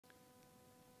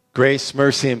Grace,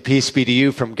 mercy, and peace be to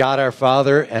you from God our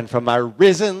Father and from our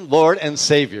risen Lord and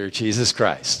Savior, Jesus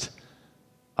Christ.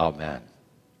 Amen.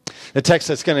 The text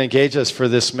that's going to engage us for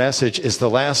this message is the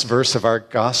last verse of our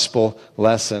gospel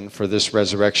lesson for this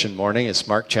resurrection morning. It's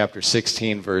Mark chapter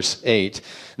 16, verse 8.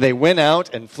 They went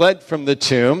out and fled from the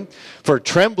tomb, for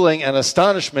trembling and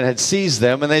astonishment had seized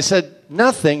them, and they said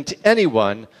nothing to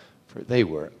anyone, for they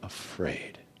were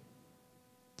afraid.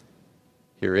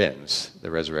 Here ends the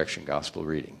resurrection gospel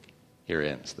reading. Here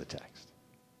ends the text.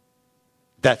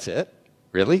 That's it?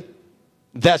 Really?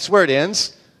 That's where it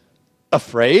ends?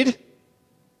 Afraid?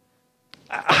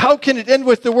 How can it end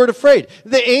with the word afraid?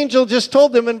 The angel just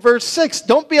told them in verse 6,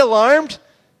 don't be alarmed.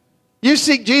 You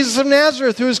seek Jesus of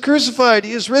Nazareth who is crucified.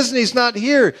 He is risen. He's not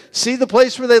here. See the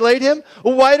place where they laid him?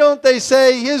 Why don't they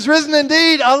say, he is risen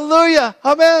indeed. Hallelujah.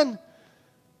 Amen.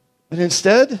 But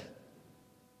instead,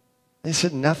 they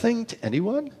said nothing to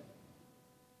anyone,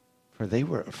 for they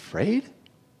were afraid. Is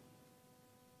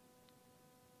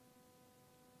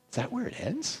that where it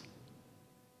ends?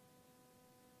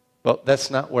 Well, that's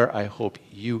not where I hope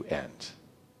you end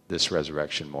this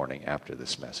resurrection morning after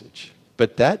this message.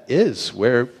 But that is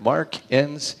where Mark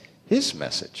ends his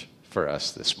message for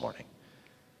us this morning.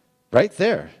 Right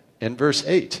there in verse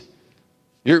 8.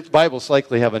 Your Bibles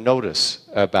likely have a notice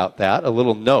about that, a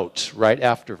little note right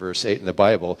after verse 8 in the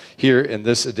Bible. Here in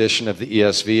this edition of the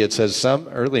ESV, it says some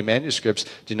early manuscripts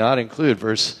do not include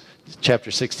chapter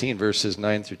 16, verses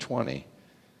 9 through 20.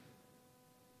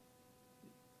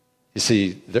 You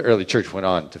see, the early church went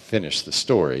on to finish the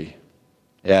story.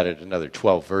 It added another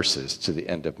 12 verses to the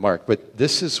end of Mark. But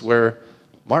this is where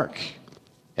Mark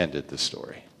ended the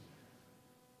story.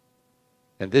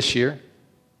 And this year,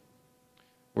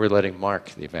 we're letting Mark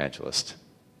the evangelist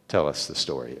tell us the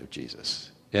story of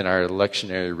Jesus. In our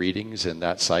lectionary readings in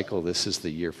that cycle, this is the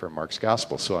year for Mark's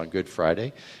gospel. So on Good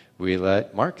Friday, we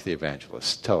let Mark the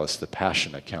evangelist tell us the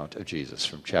passion account of Jesus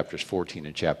from chapters 14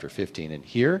 and chapter 15. And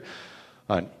here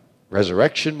on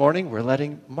Resurrection morning, we're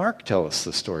letting Mark tell us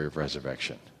the story of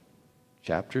resurrection.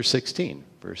 Chapter 16,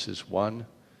 verses 1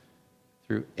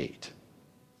 through 8.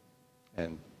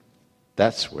 And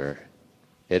that's where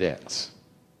it ends.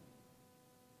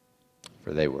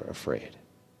 For they were afraid.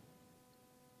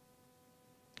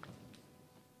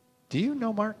 Do you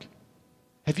know Mark?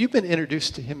 Have you been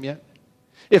introduced to him yet?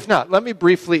 If not, let me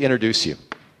briefly introduce you.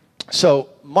 So,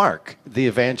 Mark, the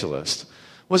evangelist,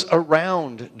 was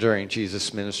around during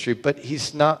Jesus' ministry, but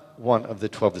he's not one of the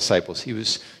 12 disciples. He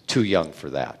was too young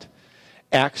for that.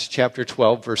 Acts chapter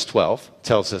 12, verse 12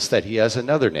 tells us that he has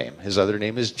another name. His other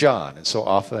name is John, and so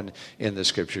often in the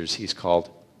scriptures he's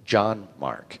called John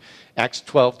Mark. Acts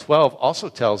 12:12 also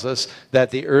tells us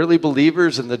that the early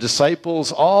believers and the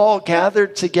disciples all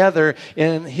gathered together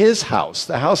in his house,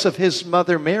 the house of his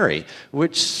mother Mary,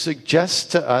 which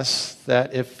suggests to us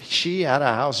that if she had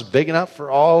a house big enough for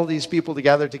all these people to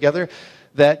gather together,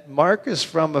 that Mark is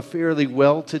from a fairly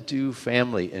well-to-do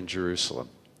family in Jerusalem.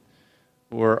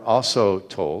 We're also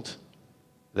told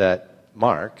that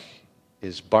Mark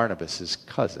is Barnabas'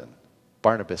 cousin,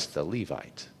 Barnabas the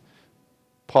Levite.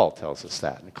 Paul tells us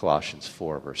that in Colossians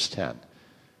 4, verse 10.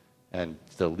 And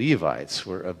the Levites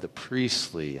were of the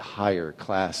priestly higher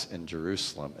class in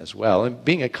Jerusalem as well. And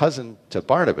being a cousin to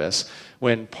Barnabas,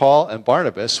 when Paul and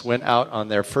Barnabas went out on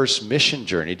their first mission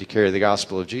journey to carry the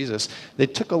gospel of Jesus, they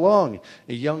took along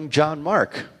a young John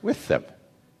Mark with them.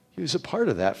 He was a part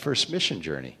of that first mission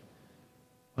journey.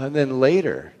 And then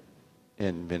later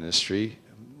in ministry,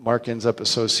 Mark ends up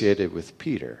associated with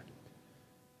Peter.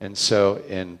 And so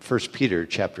in 1 Peter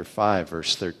chapter 5,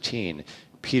 verse 13,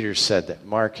 Peter said that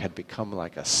Mark had become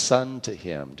like a son to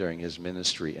him during his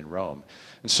ministry in Rome.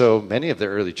 And so many of the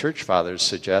early church fathers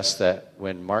suggest that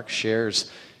when Mark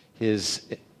shares his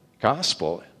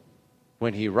gospel,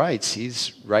 when he writes,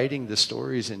 he's writing the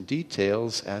stories and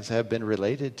details as have been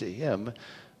related to him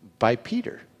by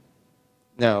Peter.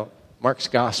 Now, Mark's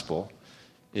gospel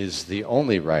is the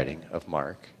only writing of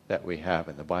Mark that we have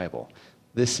in the Bible.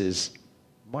 This is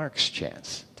Mark's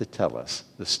chance to tell us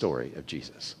the story of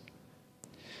Jesus.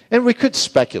 And we could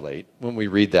speculate when we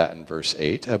read that in verse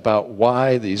 8 about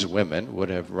why these women would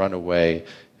have run away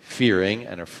fearing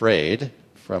and afraid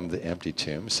from the empty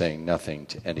tomb, saying nothing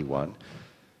to anyone.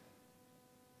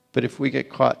 But if we get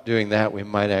caught doing that, we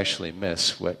might actually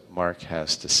miss what Mark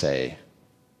has to say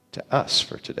to us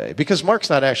for today. Because Mark's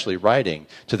not actually writing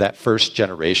to that first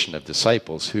generation of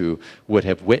disciples who would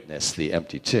have witnessed the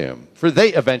empty tomb. For they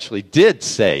eventually did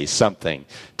say something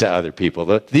to other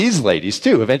people. These ladies,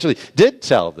 too, eventually did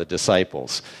tell the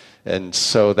disciples. And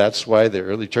so that's why the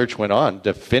early church went on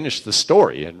to finish the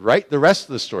story and write the rest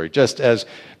of the story, just as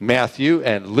Matthew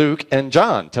and Luke and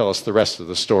John tell us the rest of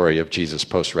the story of Jesus'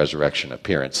 post-resurrection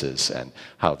appearances and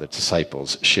how the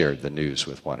disciples shared the news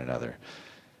with one another.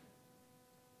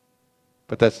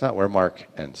 But that's not where Mark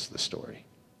ends the story.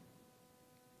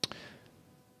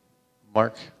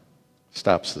 Mark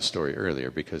stops the story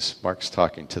earlier because Mark's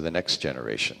talking to the next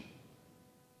generation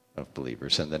of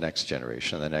believers, and the next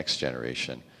generation, and the next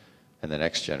generation, and the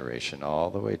next generation, all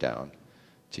the way down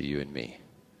to you and me.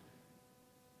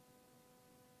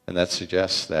 And that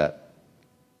suggests that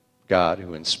God,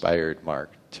 who inspired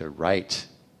Mark to write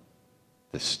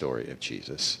this story of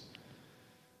Jesus,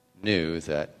 knew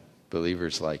that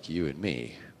believers like you and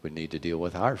me would need to deal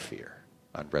with our fear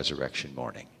on resurrection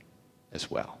morning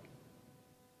as well.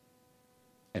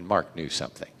 And Mark knew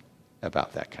something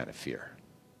about that kind of fear.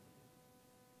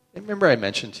 Remember I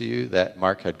mentioned to you that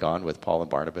Mark had gone with Paul and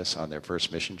Barnabas on their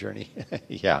first mission journey?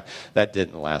 Yeah, that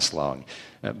didn't last long.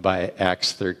 By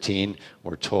Acts 13,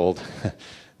 we're told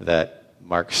that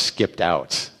Mark skipped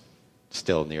out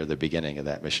still near the beginning of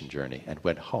that mission journey and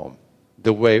went home.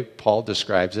 The way Paul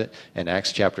describes it in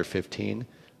Acts chapter 15,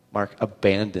 Mark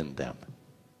abandoned them.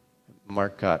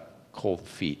 Mark got cold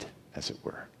feet, as it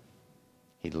were.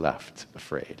 He left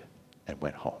afraid and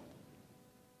went home.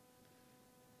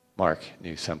 Mark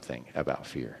knew something about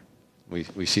fear.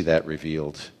 We see that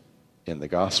revealed in the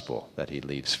gospel that he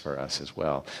leaves for us as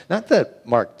well. Not that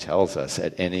Mark tells us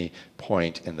at any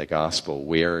point in the gospel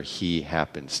where he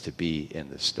happens to be in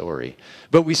the story,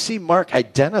 but we see Mark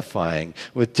identifying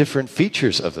with different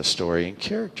features of the story and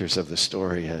characters of the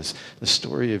story as the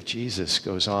story of Jesus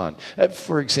goes on.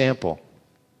 For example,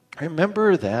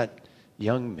 remember that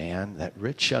young man, that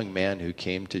rich young man who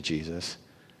came to Jesus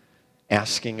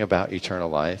asking about eternal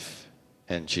life,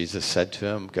 and Jesus said to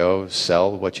him, "Go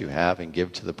sell what you have and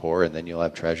give to the poor, and then you'll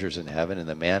have treasures in heaven." And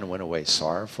the man went away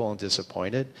sorrowful and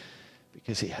disappointed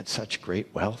because he had such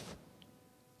great wealth.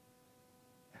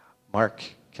 Mark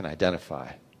can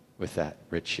identify with that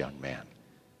rich young man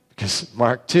because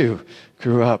Mark too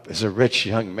grew up as a rich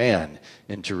young man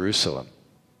in Jerusalem.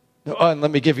 Oh, and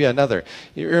let me give you another.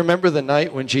 You remember the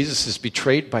night when Jesus is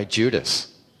betrayed by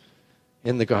Judas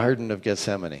in the Garden of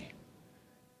Gethsemane?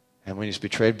 And when he's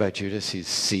betrayed by Judas, he's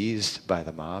seized by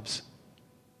the mobs.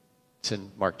 It's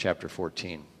in Mark chapter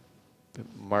 14. But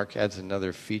Mark adds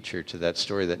another feature to that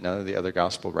story that none of the other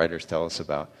gospel writers tell us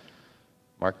about.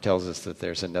 Mark tells us that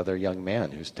there's another young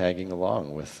man who's tagging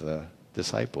along with the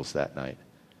disciples that night.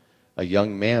 A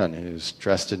young man who's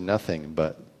dressed in nothing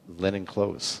but linen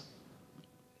clothes.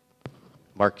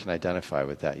 Mark can identify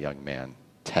with that young man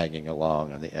tagging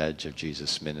along on the edge of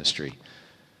Jesus' ministry.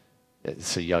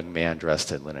 It's a young man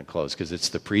dressed in linen clothes because it's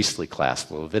the priestly class,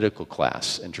 the Levitical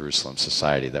class in Jerusalem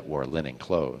society that wore linen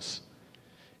clothes.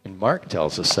 And Mark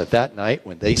tells us that that night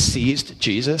when they seized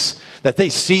Jesus, that they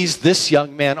seized this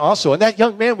young man also. And that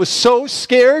young man was so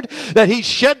scared that he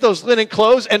shed those linen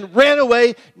clothes and ran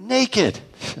away naked.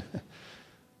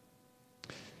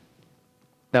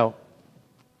 Now,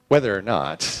 whether or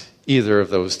not either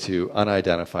of those two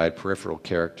unidentified peripheral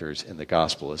characters in the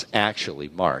gospel is actually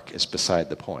Mark is beside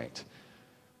the point.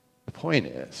 The point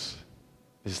is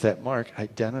that Mark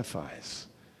identifies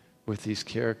with these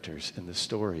characters in the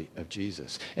story of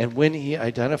Jesus. And when he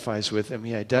identifies with them,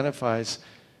 he identifies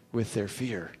with their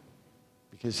fear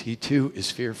because he too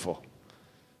is fearful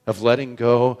of letting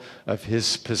go of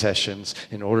his possessions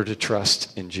in order to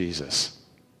trust in Jesus.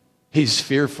 He's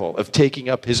fearful of taking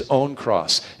up his own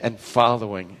cross and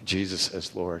following Jesus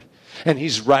as Lord. And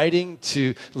he's writing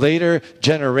to later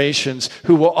generations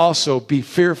who will also be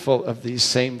fearful of these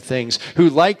same things, who,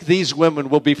 like these women,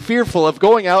 will be fearful of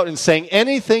going out and saying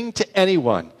anything to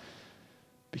anyone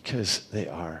because they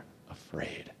are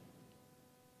afraid.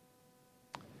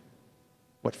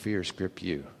 What fears grip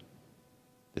you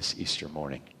this Easter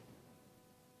morning?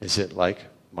 Is it like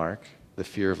Mark, the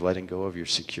fear of letting go of your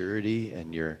security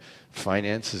and your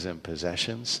finances and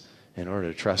possessions in order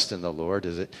to trust in the Lord?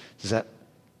 Does that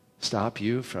stop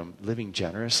you from living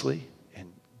generously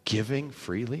and giving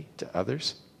freely to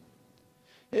others?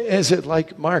 Is it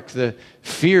like Mark, the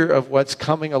fear of what's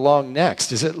coming along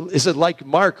next? Is it like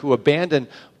Mark, who abandoned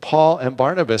Paul and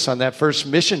Barnabas on that first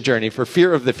mission journey for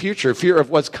fear of the future, fear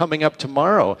of what's coming up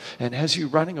tomorrow, and has you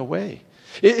running away?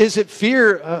 Is it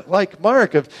fear like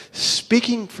Mark of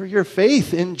speaking for your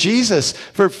faith in Jesus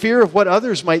for fear of what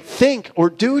others might think or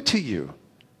do to you?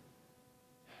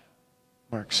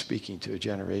 Mark speaking to a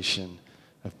generation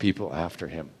of people after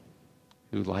him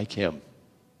who, like him,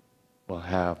 will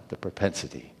have the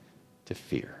propensity to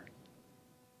fear.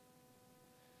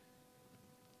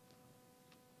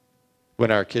 When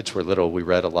our kids were little, we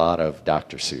read a lot of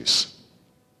Dr. Seuss.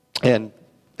 And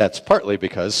that's partly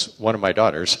because one of my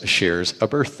daughters shares a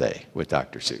birthday with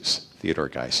Dr. Seuss,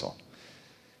 Theodore Geisel.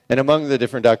 And among the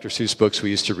different Dr. Seuss books we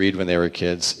used to read when they were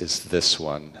kids is this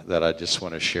one that I just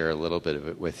want to share a little bit of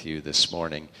it with you this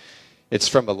morning. It's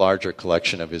from a larger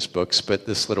collection of his books, but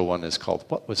this little one is called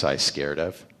What Was I Scared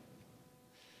Of?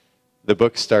 The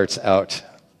book starts out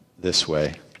this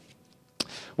way.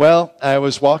 Well, I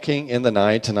was walking in the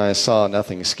night and I saw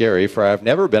nothing scary, for I've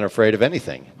never been afraid of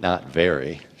anything, not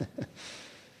very.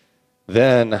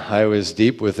 Then I was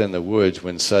deep within the woods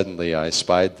when suddenly I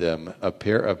spied them, a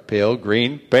pair of pale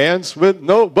green pants with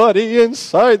nobody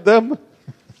inside them.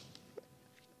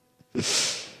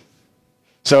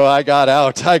 So I got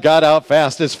out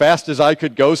fast as I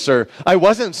could go, sir. I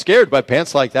wasn't scared by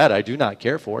pants like that. I do not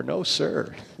care for, no,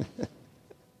 sir.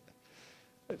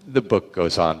 The book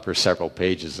goes on for several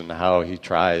pages and how he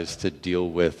tries to deal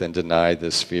with and deny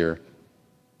this fear.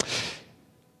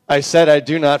 I said, I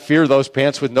do not fear those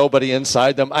pants with nobody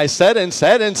inside them. I said and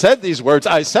said and said these words.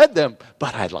 I said them,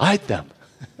 but I lied them.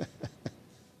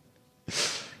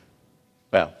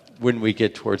 Well, when we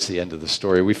get towards the end of the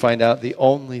story, we find out the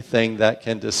only thing that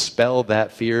can dispel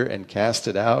that fear and cast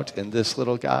it out in this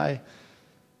little guy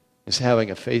is having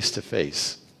a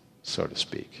face-to-face, so to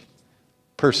speak,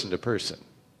 person-to-person,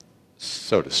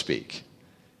 so to speak,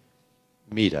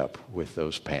 meet up with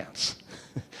those pants.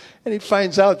 And he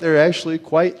finds out they're actually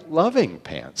quite loving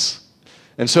pants.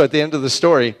 And so at the end of the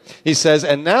story, he says,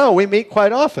 and now we meet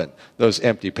quite often, those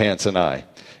empty pants and I.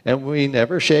 And we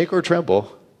never shake or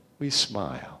tremble. We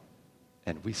smile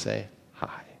and we say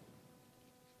hi.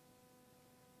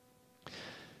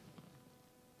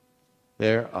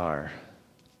 There are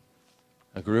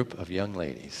a group of young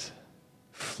ladies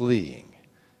fleeing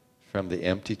from the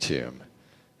empty tomb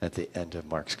at the end of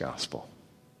Mark's gospel.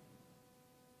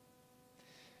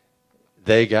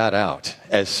 They got out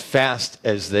as fast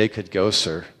as they could go,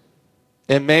 sir.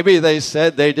 And maybe they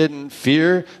said they didn't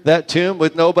fear that tomb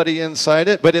with nobody inside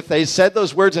it, but if they said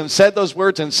those words and said those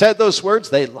words and said those words,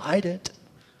 they lied it.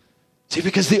 See,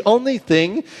 because the only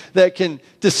thing that can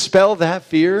dispel that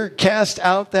fear, cast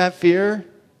out that fear,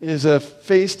 is a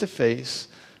face-to-face,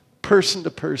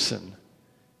 person-to-person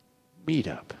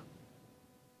meet-up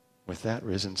with that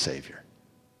risen Savior.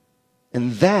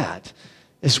 And that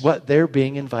is what they're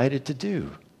being invited to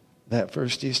do that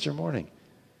first Easter morning.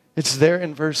 It's there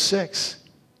in verse 6.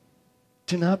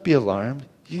 Do not be alarmed.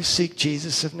 You seek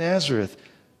Jesus of Nazareth,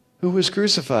 who was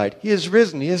crucified. He is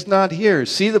risen. He is not here.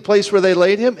 See the place where they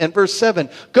laid him? And verse 7.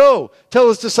 Go, tell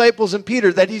his disciples and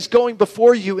Peter that he's going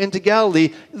before you into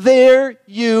Galilee. There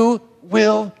you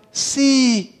will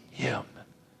see him.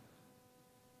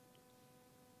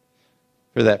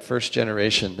 For that first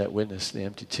generation that witnessed the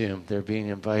empty tomb, they're being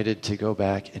invited to go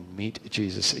back and meet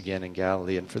Jesus again in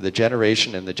Galilee. And for the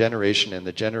generation and the generation and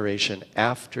the generation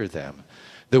after them,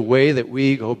 the way that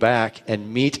we go back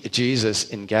and meet Jesus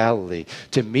in Galilee,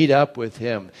 to meet up with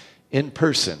him in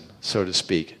person, so to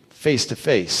speak, face to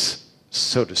face,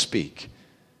 so to speak,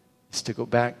 is to go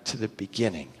back to the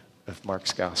beginning of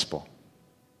Mark's gospel.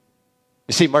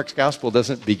 You see, Mark's gospel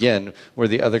doesn't begin where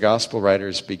the other gospel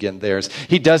writers begin theirs.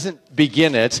 He doesn't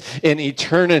begin it in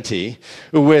eternity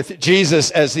with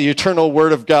Jesus as the eternal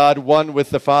Word of God, one with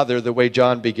the Father, the way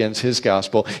John begins his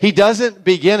gospel. He doesn't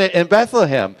begin it in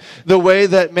Bethlehem, the way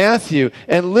that Matthew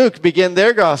and Luke begin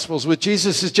their gospels with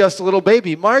Jesus as just a little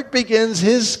baby. Mark begins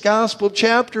his gospel,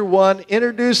 chapter 1,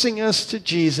 introducing us to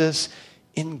Jesus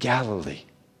in Galilee.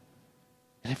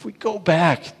 And if we go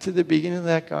back to the beginning of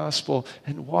that gospel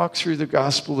and walk through the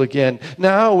gospel again,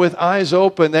 now with eyes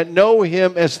open that know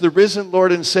him as the risen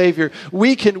Lord and Savior,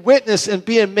 we can witness and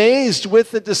be amazed with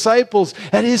the disciples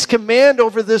at his command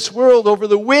over this world, over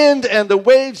the wind and the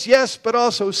waves, yes, but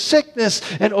also sickness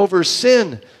and over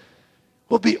sin.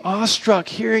 We'll be awestruck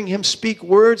hearing him speak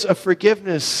words of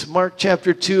forgiveness. Mark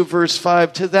chapter 2, verse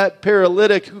 5, to that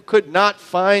paralytic who could not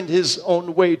find his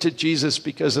own way to Jesus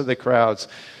because of the crowds.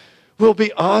 We'll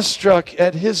be awestruck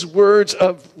at his words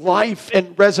of life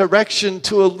and resurrection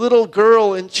to a little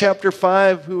girl in chapter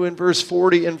 5 who in verse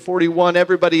 40 and 41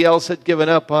 everybody else had given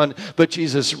up on, but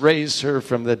Jesus raised her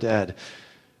from the dead.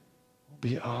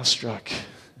 We'll be awestruck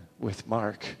with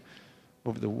Mark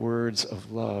over the words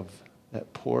of love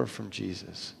that pour from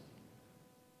Jesus.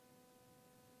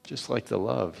 Just like the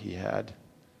love he had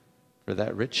for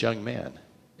that rich young man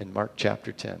in Mark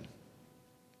chapter 10.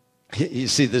 You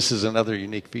see, this is another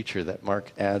unique feature that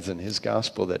Mark adds in his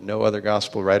gospel that no other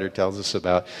gospel writer tells us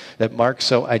about, that Mark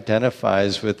so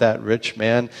identifies with that rich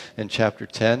man in chapter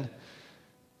 10,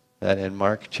 that in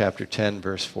Mark chapter 10,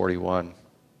 verse 41,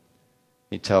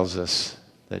 he tells us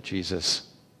that Jesus,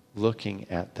 looking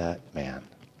at that man,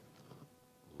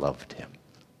 loved him.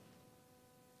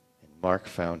 And Mark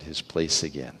found his place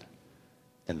again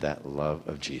in that love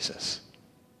of Jesus.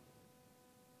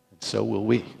 And so will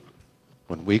we.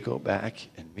 When we go back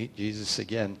and meet Jesus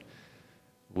again,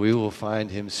 we will find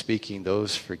him speaking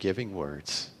those forgiving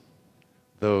words,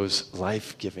 those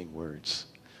life-giving words,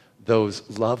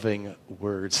 those loving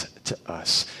words to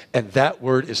us. And that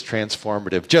word is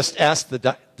transformative. Just ask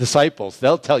the disciples.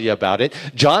 They'll tell you about it.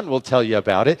 John will tell you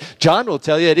about it. John will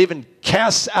tell you it even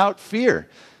casts out fear.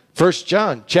 1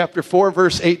 John chapter 4,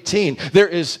 verse 18. There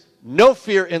is no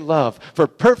fear in love, for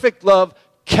perfect love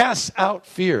casts out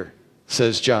fear,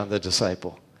 says John the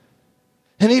disciple.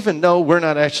 And even though we're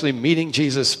not actually meeting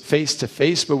Jesus face to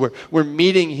face, but we're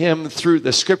meeting him through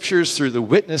the scriptures, through the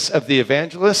witness of the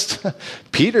evangelist,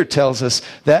 Peter tells us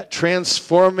that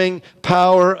transforming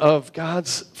power of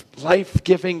God's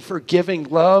life-giving, forgiving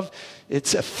love,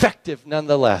 it's effective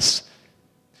nonetheless.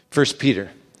 1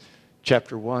 Peter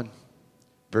chapter 1,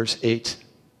 verse 8,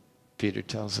 Peter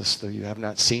tells us, though you have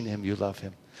not seen him, you love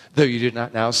him. Though you do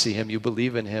not now see him, you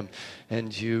believe in him,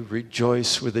 and you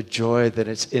rejoice with a joy that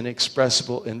is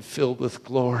inexpressible and filled with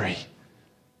glory.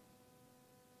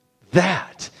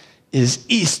 That is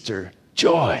Easter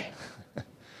joy.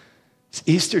 It's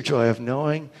Easter joy of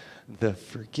knowing the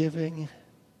forgiving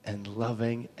and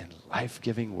loving and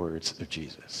life-giving words of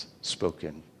Jesus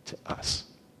spoken to us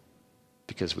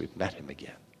because we've met him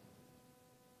again.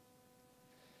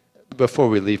 Before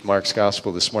we leave Mark's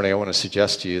gospel this morning, I want to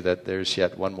suggest to you that there's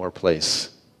yet one more place,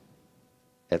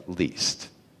 at least,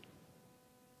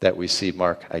 that we see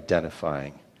Mark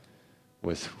identifying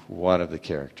with one of the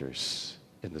characters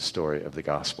in the story of the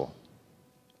gospel.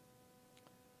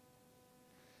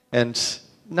 And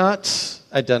not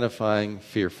identifying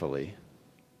fearfully,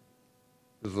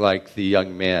 like the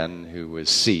young man who was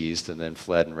seized and then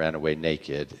fled and ran away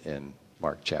naked in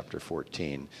Mark chapter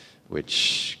 14,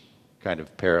 which kind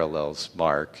of parallels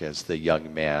Mark as the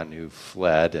young man who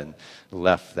fled and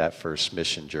left that first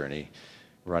mission journey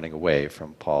running away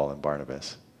from Paul and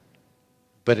Barnabas.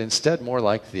 But instead more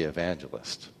like the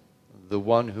evangelist, the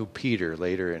one who Peter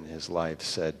later in his life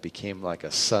said became like a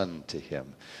son to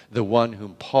him, the one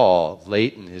whom Paul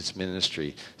late in his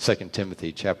ministry, 2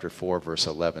 Timothy chapter 4 verse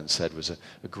 11 said was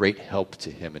a great help to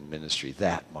him in ministry,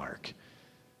 that Mark.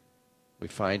 We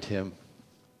find him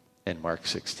in Mark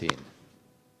 16.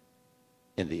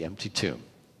 In the empty tomb,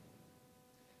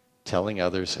 telling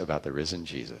others about the risen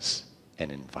Jesus and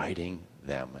inviting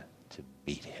them to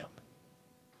meet him.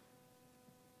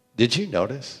 Did you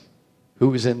notice who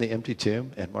was in the empty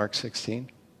tomb at Mark 16?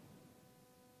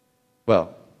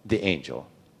 Well, the angel.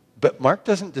 But Mark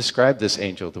doesn't describe this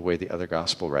angel the way the other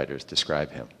gospel writers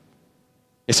describe him.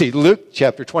 You see, Luke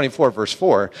chapter 24, verse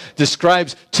 4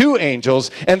 describes two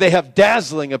angels, and they have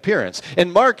dazzling appearance.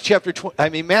 And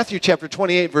Matthew chapter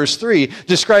 28, verse 3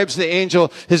 describes the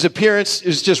angel, his appearance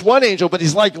is just one angel, but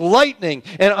he's like lightning.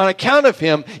 And on account of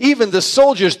him, even the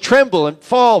soldiers tremble and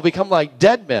fall, become like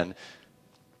dead men.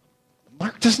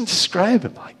 Mark doesn't describe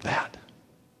him like that.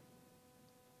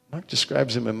 Mark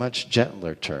describes him in much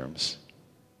gentler terms.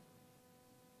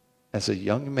 As a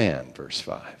young man, verse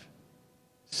 5,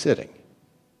 sitting,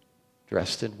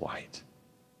 dressed in white,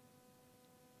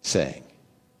 saying,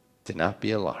 "Do not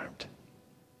be alarmed.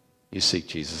 You seek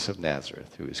Jesus of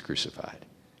Nazareth, who is crucified.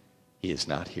 He is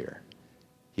not here.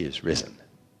 He is risen.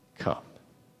 Come,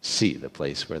 see the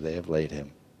place where they have laid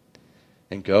him.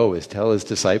 And go, tell his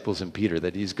disciples and Peter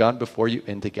that he's gone before you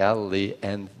into Galilee,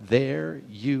 and there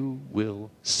you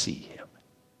will see him."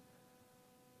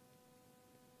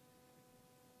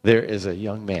 There is a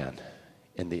young man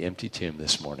in the empty tomb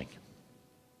this morning,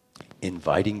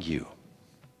 inviting you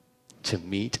to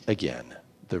meet again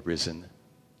the risen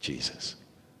Jesus.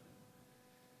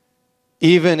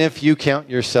 Even if you count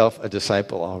yourself a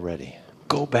disciple already,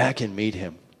 go back and meet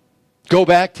him. Go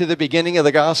back to the beginning of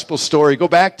the gospel story. Go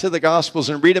back to the gospels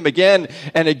and read them again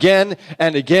and again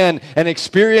and again and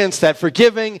experience that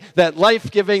forgiving, that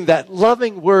life-giving, that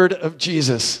loving word of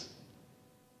Jesus.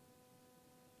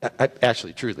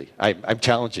 Actually, truly, I'm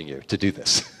challenging you to do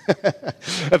this.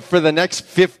 For the next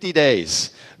 50 days,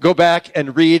 go back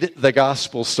and read the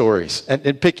gospel stories.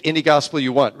 And pick any gospel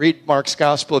you want. Read Mark's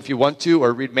gospel if you want to,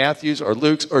 or read Matthew's, or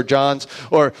Luke's, or John's,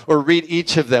 or read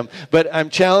each of them. But I'm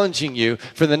challenging you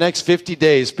for the next 50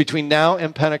 days between now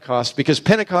and Pentecost, because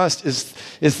Pentecost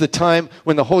is the time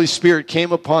when the Holy Spirit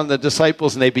came upon the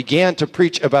disciples and they began to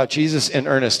preach about Jesus in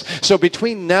earnest. So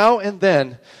between now and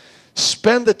then,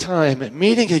 spend the time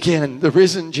meeting again the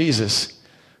risen Jesus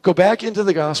Go back into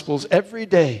the Gospels every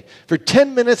day. For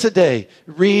 10 minutes a day,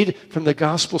 read from the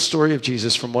Gospel story of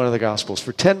Jesus from one of the Gospels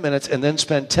for 10 minutes, and then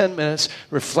spend 10 minutes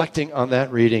reflecting on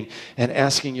that reading and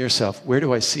asking yourself, where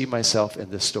do I see myself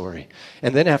in this story?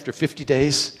 And then after 50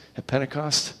 days at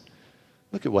Pentecost,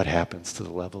 look at what happens to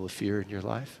the level of fear in your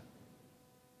life.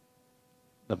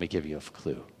 Let me give you a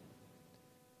clue.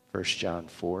 1 John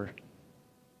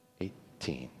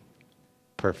 4:18.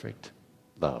 Perfect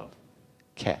love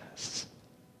casts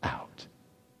out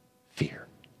fear.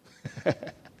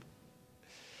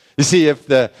 You see, if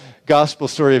the gospel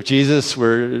story of Jesus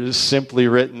were simply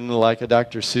written like a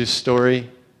Dr. Seuss story,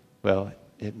 well,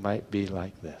 it might be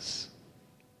like this.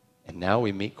 And now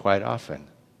we meet quite often,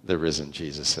 the risen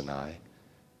Jesus and I.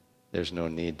 There's no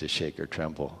need to shake or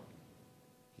tremble.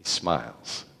 He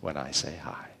smiles when I say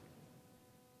hi.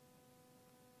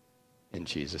 In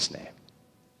Jesus' name,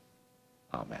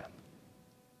 amen.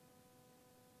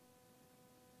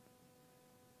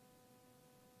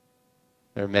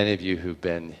 There are many of you who've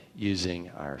been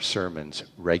using our sermons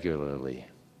regularly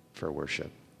for worship.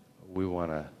 We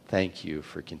want to thank you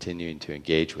for continuing to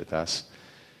engage with us,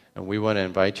 and we want to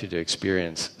invite you to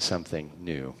experience something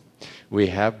new. We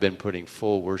have been putting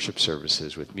full worship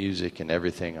services with music and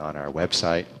everything on our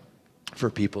website for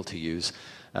people to use,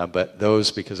 but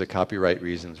those, because of copyright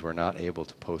reasons, we're not able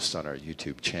to post on our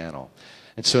YouTube channel.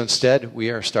 And so instead, we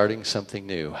are starting something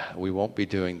new. We won't be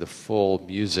doing the full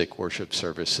music worship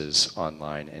services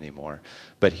online anymore.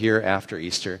 But here after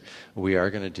Easter, we are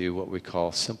going to do what we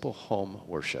call simple home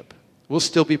worship. We'll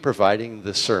still be providing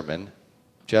the sermon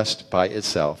just by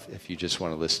itself. If you just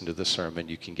want to listen to the sermon,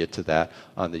 you can get to that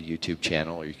on the YouTube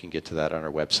channel, or you can get to that on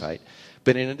our website.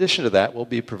 But in addition to that, we'll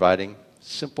be providing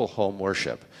simple home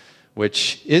worship,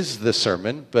 which is the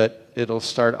sermon, but it'll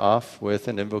start off with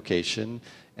an invocation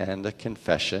and a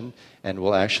confession, and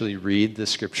we'll actually read the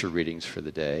scripture readings for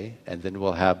the day, and then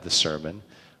we'll have the sermon.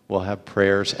 We'll have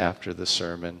prayers after the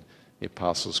sermon, the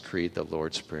Apostles' Creed, the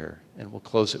Lord's Prayer, and we'll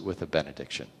close it with a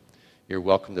benediction. You're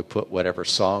welcome to put whatever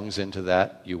songs into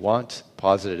that you want,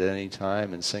 pause it at any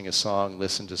time and sing a song,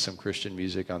 listen to some Christian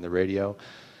music on the radio,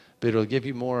 but it'll give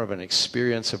you more of an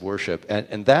experience of worship.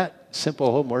 And that simple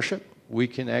home worship, we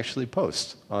can actually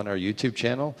post on our YouTube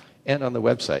channel and on the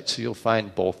website, so you'll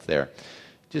find both there.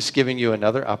 Just giving you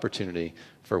another opportunity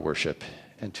for worship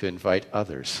and to invite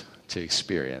others to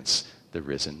experience the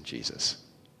risen Jesus.